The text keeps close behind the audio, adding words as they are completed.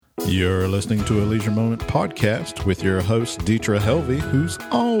You're listening to a Leisure Moment podcast with your host, Deetra Helvey, who's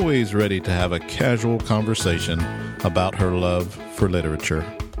always ready to have a casual conversation about her love for literature.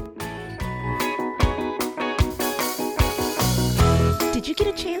 Did you get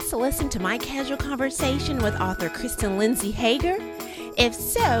a chance to listen to my casual conversation with author Kristen Lindsay Hager? If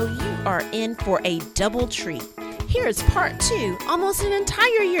so, you are in for a double treat. Here is part 2, almost an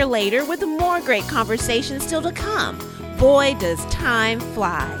entire year later, with more great conversations still to come. Boy, does time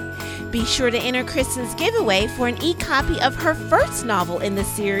fly. Be sure to enter Kristen's giveaway for an e-copy of her first novel in the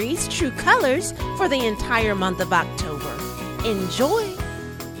series, True Colors, for the entire month of October. Enjoy!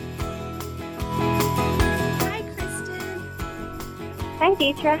 Hi, Kristen. Hi,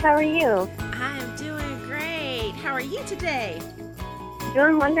 Deetra. How are you? I'm doing great. How are you today?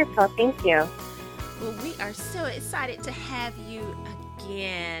 Doing wonderful. Thank you. Well, we are so excited to have you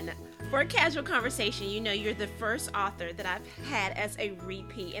again for a casual conversation. You know, you're the first author that I've had as a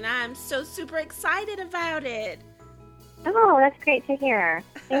repeat, and I'm so super excited about it. Oh, that's great to hear.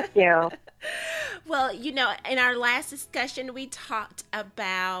 Thank you. Well, you know, in our last discussion, we talked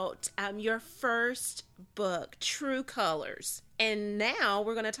about your first book, True Colors. And now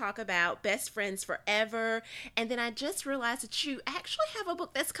we're going to talk about Best Friends Forever. And then I just realized that you actually have a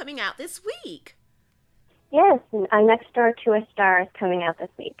book that's coming out this week. Yes, Next Door to a Star is coming out this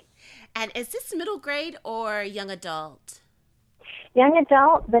week. And is this middle grade or young adult? Young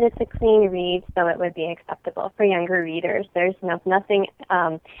adult, but it's a clean read, so it would be acceptable for younger readers. There's nothing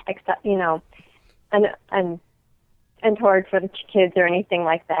except, untoward for the kids or anything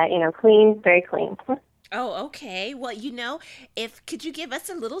like that. Clean, very clean. Oh, okay. Well, could you give us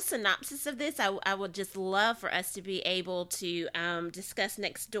a little synopsis of this? I would just love for us to be able to discuss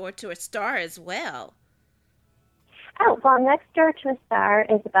Next Door to a Star as well. Oh, well, Next Door to a Star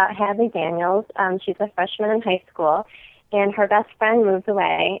is about Hadley Daniels. She's a freshman in high school, and her best friend moved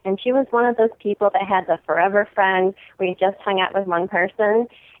away, and she was one of those people that had the forever friend where you just hung out with one person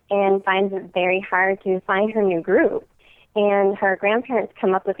and finds it very hard to find her new group. And her grandparents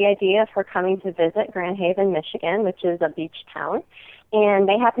come up with the idea of her coming to visit Grand Haven, Michigan, which is a beach town, and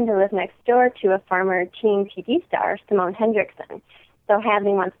they happen to live next door to a former teen TV star, Simone Hendrickson. So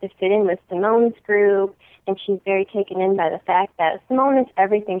Hadley wants to fit in with Simone's group, and she's very taken in by the fact that Simone is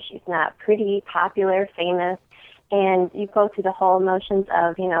everything she's not: pretty, popular, famous, and you go through the whole motions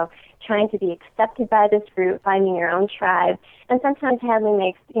of, trying to be accepted by this group, finding your own tribe, and sometimes Hadley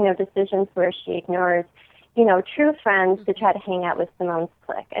makes, decisions where she ignores, true friends to try to hang out with Simone's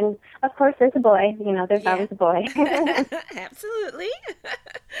clique. And, of course, there's a boy. There's always a boy. Absolutely.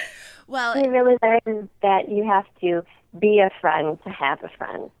 Well, we really learn that you have to be a friend to have a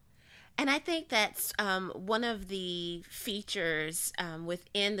friend. And I think that's one of the features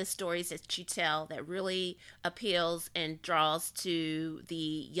within the stories that you tell that really appeals and draws to the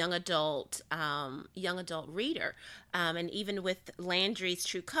young adult reader. And even with Landry's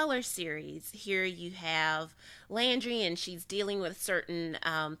True Color series, here you have Landry, and she's dealing with certain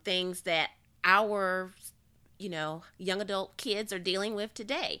things that our young adult kids are dealing with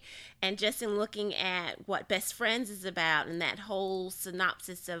today. And just in looking at what Best Friends is about and that whole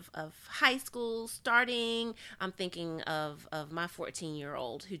synopsis of high school starting, I'm thinking of my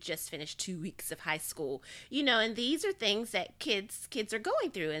 14-year-old who just finished 2 weeks of high school, and these are things that kids are going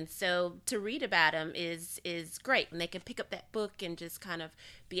through. And so to read about them is great. And they can pick up that book and just kind of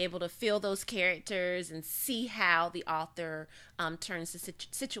be able to feel those characters and see how the author turns the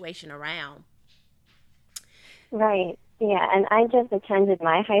situation around. Right, yeah, and I just attended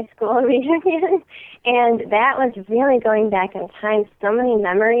my high school reunion, and that was really going back in time, so many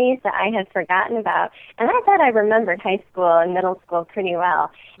memories that I had forgotten about, and I thought I remembered high school and middle school pretty well,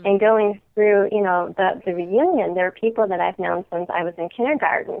 and going through, the reunion, there are people that I've known since I was in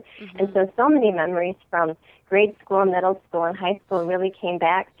kindergarten, and so many memories from grade school, middle school, and high school really came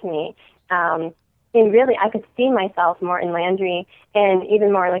back to me. And really, I could see myself more in Landry and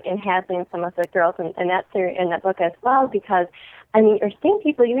even more like in Hadley and some of the girls in that book as well, because, you're seeing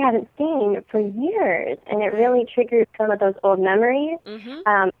people you haven't seen for years, and it really triggers some of those old memories,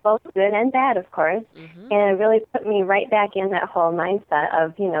 both good and bad, of course, and it really put me right back in that whole mindset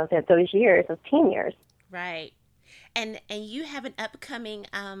of, those years, those teen years. Right. And you have an upcoming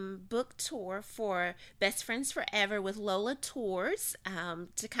book tour for Best Friends Forever with Lola Tours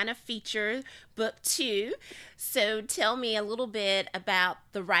to kind of feature book 2. So tell me a little bit about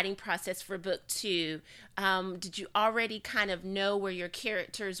the writing process for book 2. Did you already kind of know where your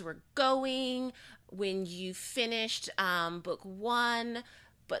characters were going when you finished book 1?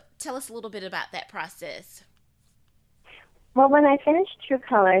 But tell us a little bit about that process. Well, when I finished True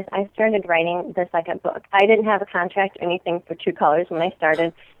Colors, I started writing the second book. I didn't have a contract or anything for True Colors when I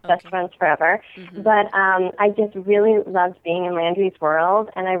started Best Friends Forever, but I just really loved being in Landry's world,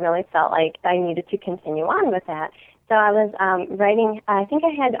 and I really felt like I needed to continue on with that. So I was writing, I think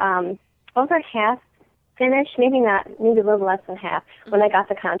I had over half finished, maybe a little less than half, when I got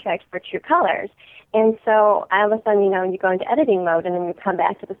the contract for True Colors. And so all of a sudden, you go into editing mode and then you come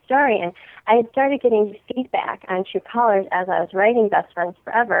back to the story. And I had started getting feedback on True Colors as I was writing Best Friends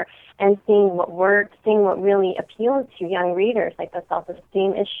Forever and seeing what worked, seeing what really appealed to young readers, like the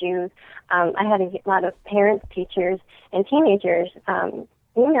self-esteem issues. I had a lot of parents, teachers, and teenagers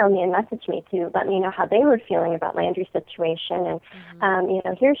email me and message me to let me know how they were feeling about Landry's situation.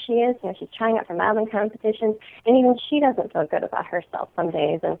 And, here she is, she's trying out for modeling competitions, and even she doesn't feel good about herself some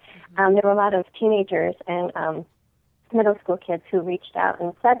days. And there were a lot of teenagers and middle school kids who reached out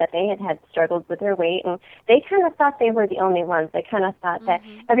and said that they had struggled with their weight, and they kind of thought they were the only ones. They kind of thought that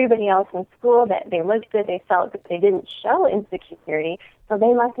everybody else in school, that they looked good, they felt good, they didn't show insecurity, so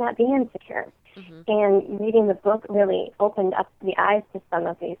they must not be insecure. And reading the book really opened up the eyes to some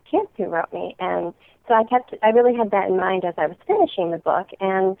of these kids who wrote me. And so I really had that in mind as I was finishing the book.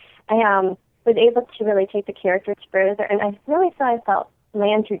 And I was able to really take the characters further. And I really felt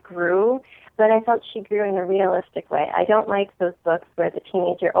Landry grew, but I felt she grew in a realistic way. I don't like those books where the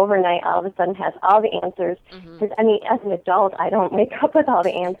teenager overnight all of a sudden has all the answers. Because, as an adult, I don't wake up with all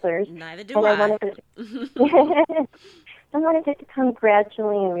the answers. Neither do I. I wanted it to come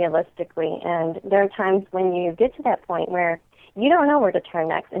gradually and realistically, and there are times when you get to that point where you don't know where to turn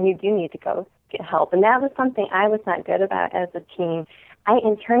next, and you do need to go get help. And that was something I was not good about as a teen. I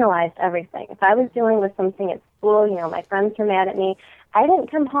internalized everything. If I was dealing with something at school, my friends were mad at me, I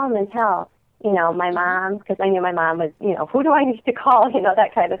didn't come home and tell, my mom, because I knew my mom was, who do I need to call,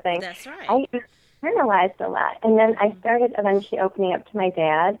 that kind of thing. That's right. I internalized a lot. And then I started eventually opening up to my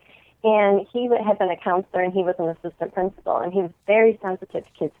dad. And he had been a counselor, and he was an assistant principal, and he was very sensitive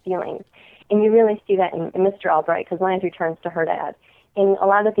to kids' feelings. And you really see that in Mr. Albright, because Landry turns to her dad. And a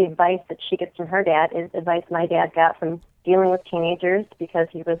lot of the advice that she gets from her dad is advice my dad got from dealing with teenagers, because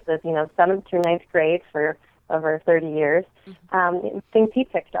he was the 7th through 9th grade for over 30 years. Things he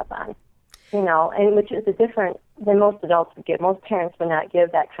picked up on, and which is different than most adults would give. Most parents would not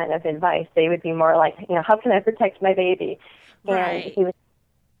give that kind of advice. They would be more like, how can I protect my baby? Right. And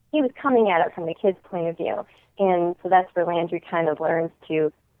he was coming at it from the kid's point of view. And so that's where Landry kind of learns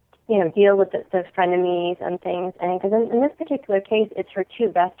to, deal with the frenemies and things. And because in this particular case, it's her two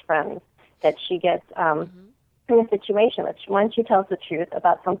best friends that she gets in a situation with. One, she tells the truth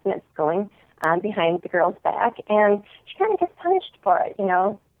about something that's going on behind the girl's back, and she kind of gets punished for it,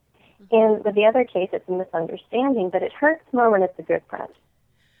 And with the other case, it's a misunderstanding, but it hurts more when it's a good friend.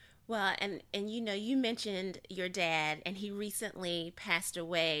 Well, and you mentioned your dad, and he recently passed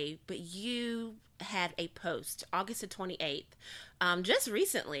away, but you had a post, August the 28th, just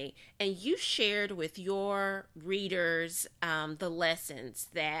recently, and you shared with your readers the lessons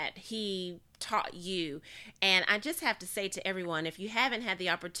that he taught you. And I just have to say to everyone, if you haven't had the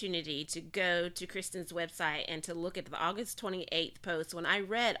opportunity to go to Krysten's website and to look at the August 28th post, when I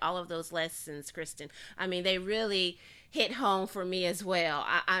read all of those lessons, Krysten, they really hit home for me as well.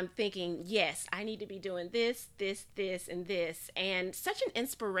 I'm thinking, yes, I need to be doing this, and this. And such an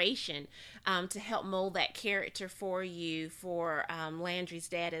inspiration to help mold that character for you, for Landry's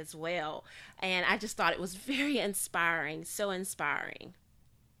dad as well. And I just thought it was very inspiring, so inspiring.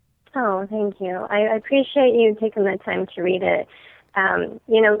 Oh, thank you. I appreciate you taking the time to read it.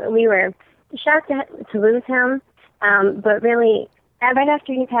 We were shocked to lose him, but really, right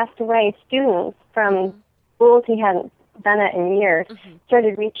after he passed away, students from schools he hadn't done it in years,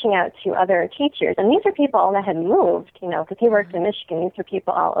 started reaching out to other teachers. And these are people that had moved, because he worked in Michigan. These are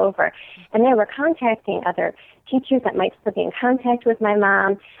people all over. And they were contacting other teachers that might still be in contact with my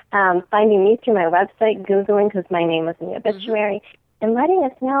mom, finding me through my website, Googling, because my name was in the obituary, and letting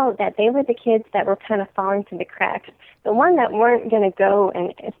us know that they were the kids that were kind of falling through the cracks, the ones that weren't going to go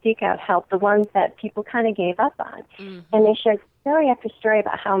and seek out help, the ones that people kind of gave up on. And they shared story after story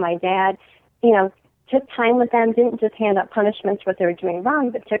about how my dad, took time with them, didn't just hand out punishments for what they were doing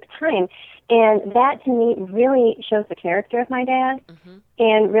wrong, but took time. And that, to me, really shows the character of my dad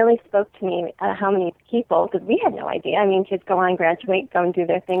and really spoke to me how many people, because we had no idea. Kids go on, graduate, go and do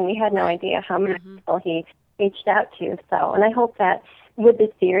their thing. We had no idea how many people he reached out to. So, and I hope that with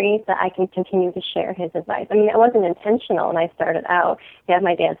this series that I can continue to share his advice. It wasn't intentional when I started out. You have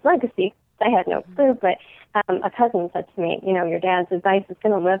my dad's legacy. I had no clue, but a cousin said to me, your dad's advice is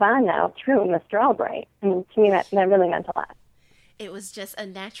going to live on now through Mr. Albright. And to me, that really meant a lot. it was just a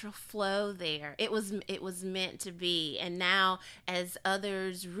natural flow there. It was meant to be. And now, as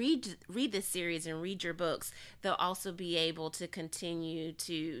others read this series and read your books, they'll also be able to continue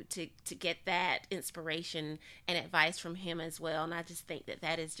to get that inspiration and advice from him as well. And I just think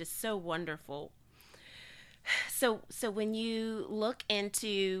that is just so wonderful. So when you look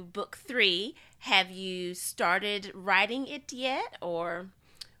into book 3, have you started writing it yet, or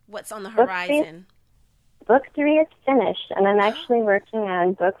what's on the horizon? Book 3 is finished, and I'm actually working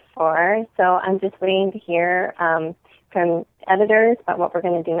on book 4, so I'm just waiting to hear from editors about what we're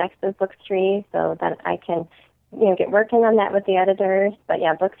going to do next with book 3, so that I can, get working on that with the editors. But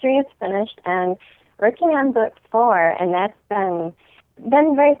yeah, book 3 is finished, and working on book 4, and that's been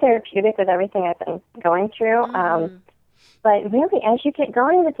very therapeutic with everything I've been going through. Mm-hmm. But really, as you get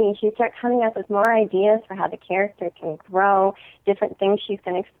going with these, you start coming up with more ideas for how the character can grow, different things she's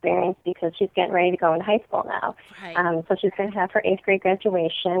going to experience, because she's getting ready to go into high school now. Right. So she's going to have her 8th grade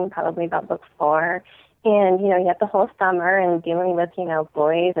graduation, probably about book 4. And, you have the whole summer and dealing with,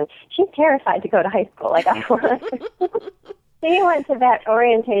 boys. And she's terrified to go to high school like I was. She went to that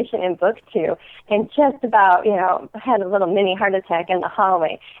orientation in book 2 and just about, had a little mini heart attack in the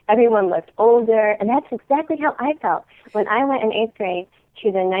hallway. Everyone looked older, and that's exactly how I felt when I went in 8th grade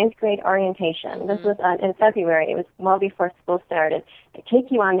to the 9th grade orientation. This was in February. It was well before school started. They take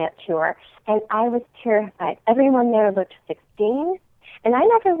you on that tour, and I was terrified. Everyone there looked 16, and I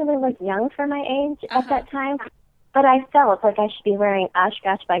never really looked young for my age at that time, but I felt like I should be wearing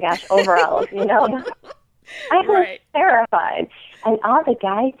gosh by gosh overalls, I was terrified. And all the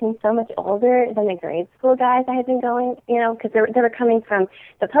guys seemed so much older than the grade school guys I had been going, because they were coming from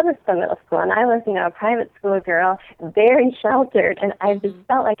the public school middle school, and I was, a private school girl, very sheltered, and I just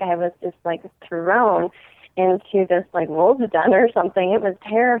felt like I was just, thrown into this, wolves den or something. It was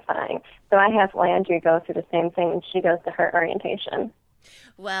terrifying. So I have Landry go through the same thing, and she goes to her orientation.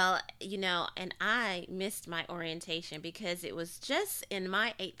 Well, and I missed my orientation because it was just in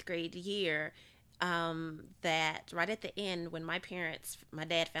my 8th grade year that right at the end, when my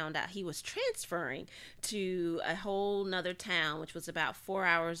dad found out he was transferring to a whole nother town, which was about 4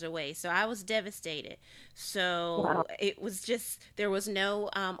 hours away. So I was devastated. So It was just, there was no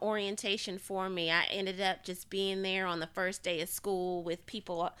orientation for me. I ended up just being there on the first day of school with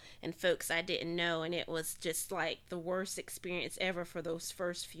people and folks I didn't know. And it was just like the worst experience ever for those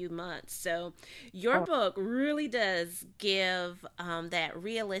first few months. So your book really does give that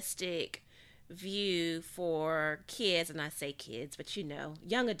realistic view for kids, and I say kids, but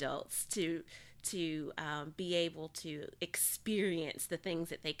young adults, to be able to experience the things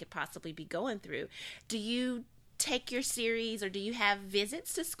that they could possibly be going through. Do you take your series, or do you have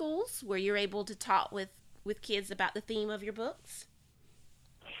visits to schools where you're able to talk with kids about the theme of your books?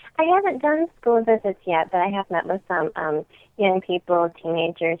 I haven't done school visits yet, but I have met with some young people,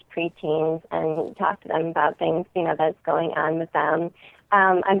 teenagers, preteens, and talked to them about things, that's going on with them.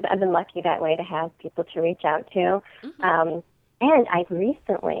 I've been lucky that way to have people to reach out to. Mm-hmm. And I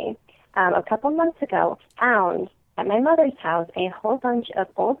recently, a couple months ago, found at my mother's house a whole bunch of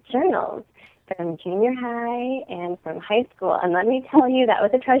old journals from junior high and from high school. And let me tell you, that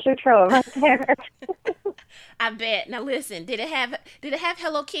was a treasure trove right there. I bet. Now listen, did it have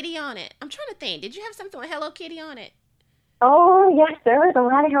Hello Kitty on it? I'm trying to think. Did you have something with Hello Kitty on it? Oh, yes, there was a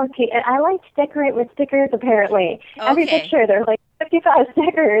lot of Hello Kitty. I like to decorate with stickers, apparently. Okay. Every picture, there's 55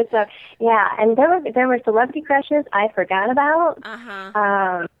 stickers. So, yeah, and there were celebrity crushes I forgot about.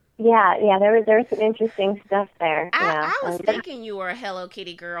 Uh-huh. Yeah, there was some interesting stuff there. I was thinking you were a Hello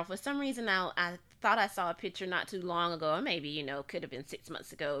Kitty girl. For some reason, I thought I saw a picture not too long ago, or maybe, could have been 6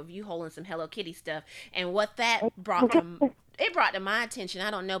 months ago, of you holding some Hello Kitty stuff. And what that brought to my attention,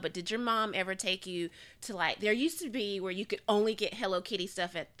 I don't know, but did your mom ever take you to, there used to be where you could only get Hello Kitty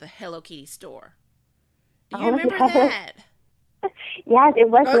stuff at the Hello Kitty store. Do you remember that? Yes, it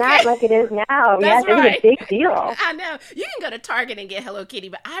was not like it is now. That's yes, it was a big deal. I know. You can go to Target and get Hello Kitty,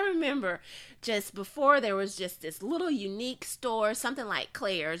 but I remember just before there was just this little unique store, something like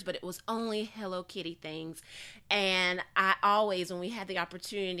Claire's, but it was only Hello Kitty things. And I always, when we had the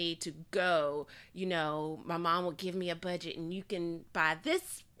opportunity to go, my mom would give me a budget, and you can buy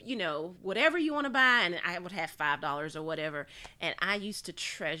this, whatever you want to buy, and I would have $5 or whatever. And I used to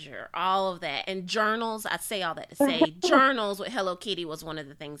treasure all of that. And journals, I say all that to say, journals with Hello Kitty was one of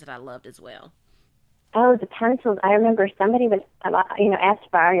the things that I loved as well. Oh, the pencils. I remember somebody was, asked to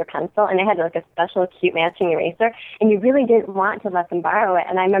borrow your pencil, and they had like a special cute matching eraser, and you really didn't want to let them borrow it.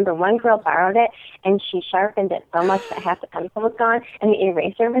 And I remember one girl borrowed it, and she sharpened it so much that half the pencil was gone, and the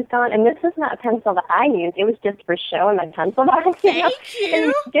eraser was gone. And this was not a pencil that I used. It was just for show in my pencil box. Thank you.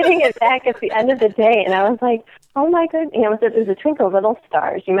 And getting it back at the end of the day, and I was like, oh my goodness. It was a Twinkle Little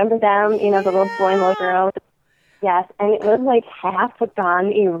Stars. You remember them? The little boy and little girl. Yes, and it was like half gone.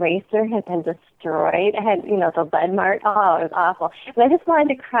 The eraser had been destroyed. It had, the lead mark. Oh, it was awful. And I just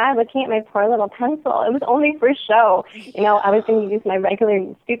wanted to cry looking at my poor little pencil. It was only for show. I was going to use my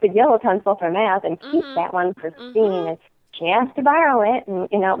regular stupid yellow pencil for math and keep that one pristine. And she asked to borrow it, and,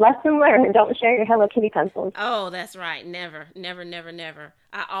 lesson learned. Don't share your Hello Kitty pencils. Oh, that's right. Never, never, never, never.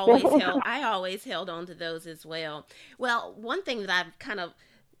 I always held on to those as well. Well, one thing that I've kind of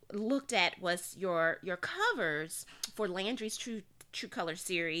looked at was your covers for Landry's True Color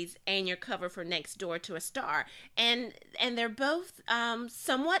series and your cover for Next Door to a Star, and they're both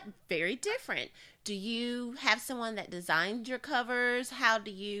somewhat very different. Do you have someone that designed your covers? How do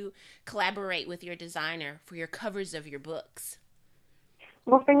you collaborate with your designer for your covers of your books?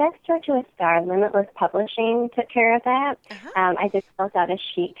 Well, for Next Door to a Star, Limitless Publishing took care of that. I just built out a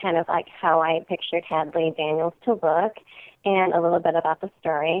sheet kind of like how I pictured Hadley Daniels to look, and a little bit about the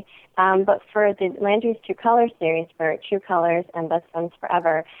story. But for the Landry's True Color series, for True Colors and Best Friends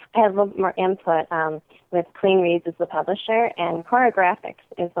Forever, I had a little more input with Clean Reads as the publisher, and Choreographics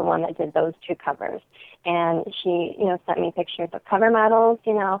is the one that did those two covers. And she, sent me pictures of cover models,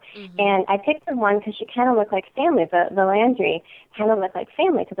 and I picked the one because she kind of looked like family. The Landry kind of looked like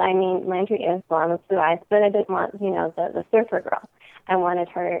family because, Landry is blonde with blue eyes, but I didn't want, the surfer girl. I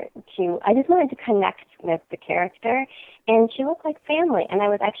just wanted to connect with the character, and she looked like family. And I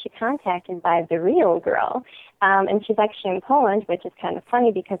was actually contacted by the real girl, and she's actually in Poland, which is kind of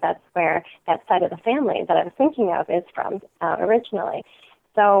funny because that's where that side of the family that I was thinking of is from originally.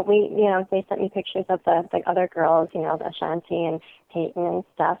 So they sent me pictures of the other girls, the Ashanti and Peyton and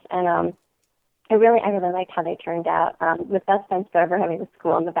stuff, and I really liked how they turned out. With Best Friends Forever having the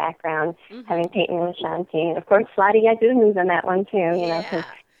school in the background, having Peyton and Ashanti, and of course Slotty Yadunu's in that one too. Yeah,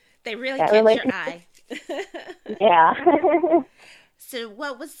 they really catch your eye. Yeah. So,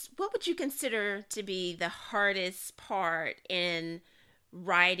 what would you consider to be the hardest part in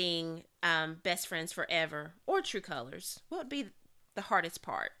writing Best Friends Forever or True Colors? What would be the hardest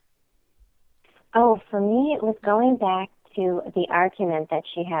part? Oh, for me, it was going back to the argument that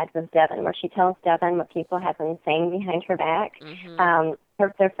she had with Devin, where she tells Devin what people have been saying behind her back.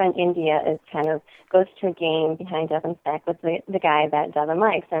 Their friend India goes to a game behind Devin's back with the guy that Devin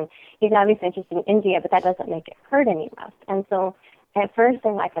likes, and he's obviously interested in India, but that doesn't make it hurt any less. And so at first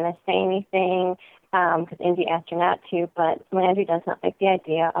they're not going to say anything because India asked her not to, but Landry does not like the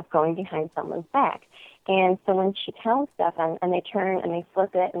idea of going behind someone's back. And so when she tells Devin, and they turn and they flip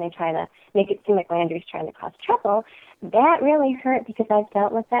it and they try to make it seem like Landry's trying to cause trouble, that really hurt because I've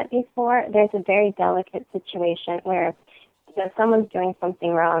dealt with that before. There's a very delicate situation where someone's doing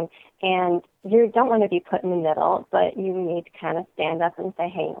something wrong and you don't want to be put in the middle, but you need to kind of stand up and say,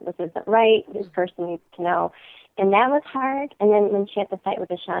 hey, this isn't right. This person needs to know. And that was hard. And then when she had the fight with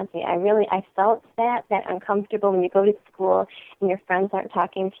Ashanti, I felt that uncomfortable when you go to school and your friends aren't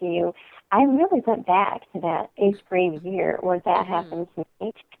talking to you. I really went back to that 8th grade year where that happened to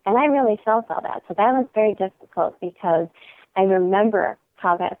me, and I really felt all that. So that was very difficult because I remember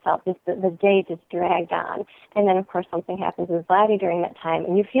how that felt. Just the day just dragged on. And then, of course, something happens with Vladdy during that time,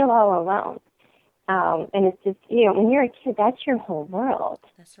 and you feel all alone. And it's just, when you're a kid, that's your whole world.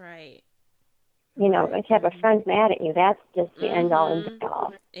 That's right. If you have a friend mad at you, that's just the end-all and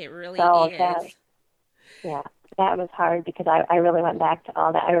all. It really is. That was hard because I really went back to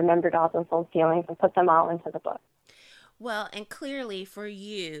all that. I remembered all those old feelings and put them all into the book. Well, and clearly for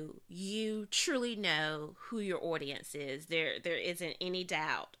you truly know who your audience is. There isn't any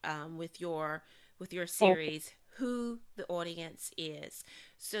doubt with your series who the audience is.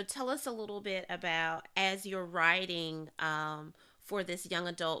 So tell us a little bit about, as you're writing for this young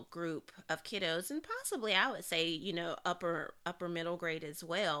adult group of kiddos, and possibly I would say, upper middle grade as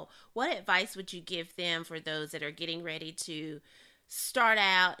well, what advice would you give them for those that are getting ready to start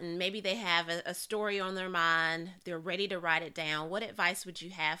out and maybe they have a story on their mind, they're ready to write it down? What advice would you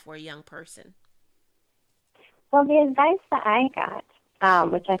have for a young person? Well, the advice that I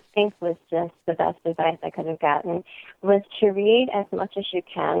got, which I think was just the best advice I could have gotten, was to read as much as you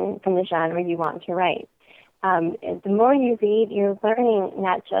can from the genre you want to write. The more you read, you're learning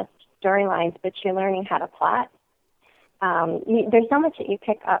not just storylines, but you're learning how to plot. There's so much that you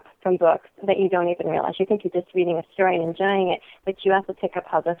pick up from books that you don't even realize. You think you're just reading a story and enjoying it, but you also pick up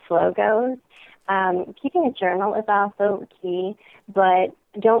how the flow goes. Keeping a journal is also key, but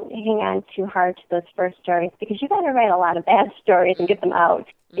don't hang on too hard to those first stories because you got to write a lot of bad stories and get them out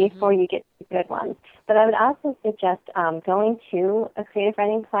before you get to good ones. But I would also suggest going to a creative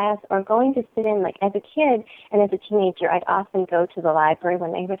writing class or going to sit in, like as a kid and as a teenager, I'd often go to the library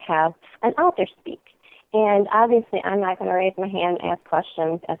when they would have an author speak. And obviously, I'm not going to raise my hand and ask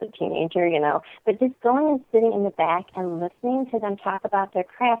questions as a teenager, but just going and sitting in the back and listening to them talk about their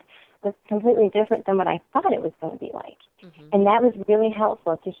craft was completely different than what I thought it was going to be like. Mm-hmm. And that was really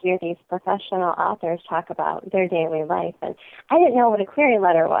helpful to hear these professional authors talk about their daily life. And I didn't know what a query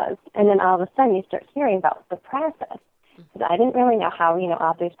letter was. And then all of a sudden, you start hearing about the process. Because I didn't really know how,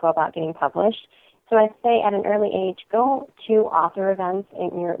 authors go about getting published. So I'd say at an early age, go to author events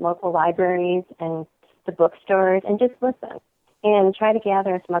in your local libraries and the bookstores and just listen and try to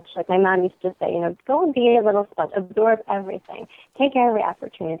gather as much, like my mom used to say, go and be a little sponge, absorb everything, take every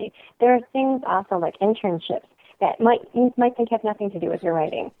opportunity. There are things also like internships that you might think have nothing to do with your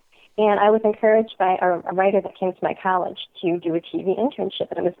writing. And I was encouraged by a writer that came to my college to do a TV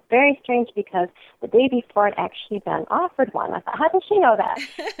internship. And it was very strange because the day before I'd actually been offered one. I thought, how did she know that?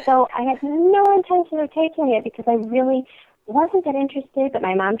 So I had no intention of taking it because I really wasn't that interested, but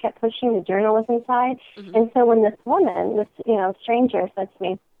my mom kept pushing the journalism side. Mm-hmm. And so when this woman, this stranger said to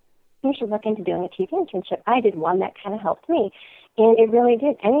me, you should look into doing a TV internship, I did one that kind of helped me. And it really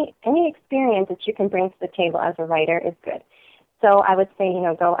did. Any experience that you can bring to the table as a writer is good. So I would say,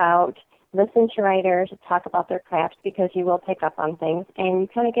 go out, listen to writers, talk about their crafts because you will pick up on things, and you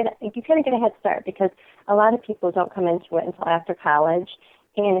kind of get a head start because a lot of people don't come into it until after college.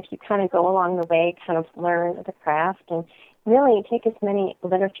 And if you kind of go along the way, kind of learn the craft and really take as many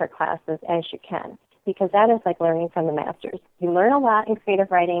literature classes as you can because that is like learning from the masters. You learn a lot in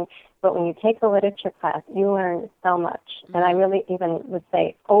creative writing, but when you take a literature class, you learn so much. Mm-hmm. And I really even would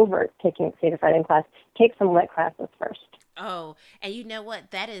say over taking a creative writing class, take some lit classes first. Oh, and you know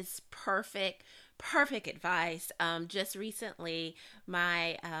what? That is perfect advice. Just recently,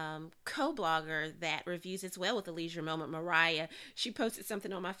 my co-blogger that reviews as well with the Leisure Moment, Mariah, she posted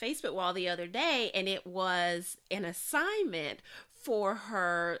something on my Facebook wall the other day, and it was an assignment for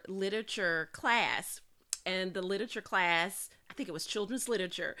her literature class. And the literature class, I think it was children's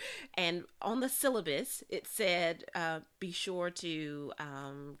literature, and on the syllabus, it said, be sure to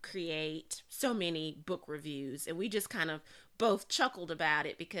create so many book reviews. And we just kind of both chuckled about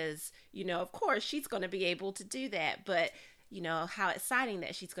it because, of course, she's going to be able to do that. But, how exciting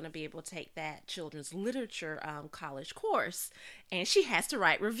that she's going to be able to take that children's literature college course. And she has to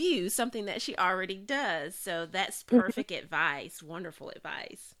write reviews, something that she already does. So that's perfect advice. Wonderful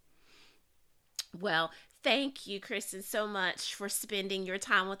advice. Well, thank you, Kristen, so much for spending your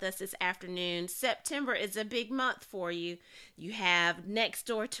time with us this afternoon. September is a big month for you. You have Next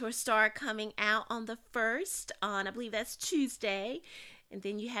Door to a Star coming out on the 1st, I believe that's Tuesday. And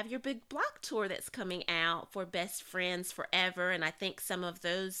then you have your big block tour that's coming out for Best Friends Forever. And I think some of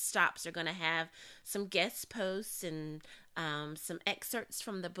those stops are going to have some guest posts and some excerpts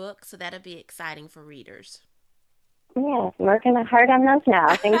from the book. So that'll be exciting for readers. Yes, I'm working hard on those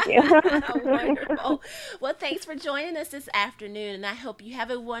now. Thank you. Wonderful. Well, thanks for joining us this afternoon, and I hope you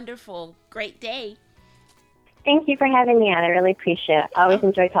have a wonderful, great day. Thank you for having me on. I really appreciate it. I always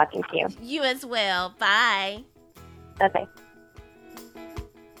enjoy talking to you. You as well. Bye. Bye-bye.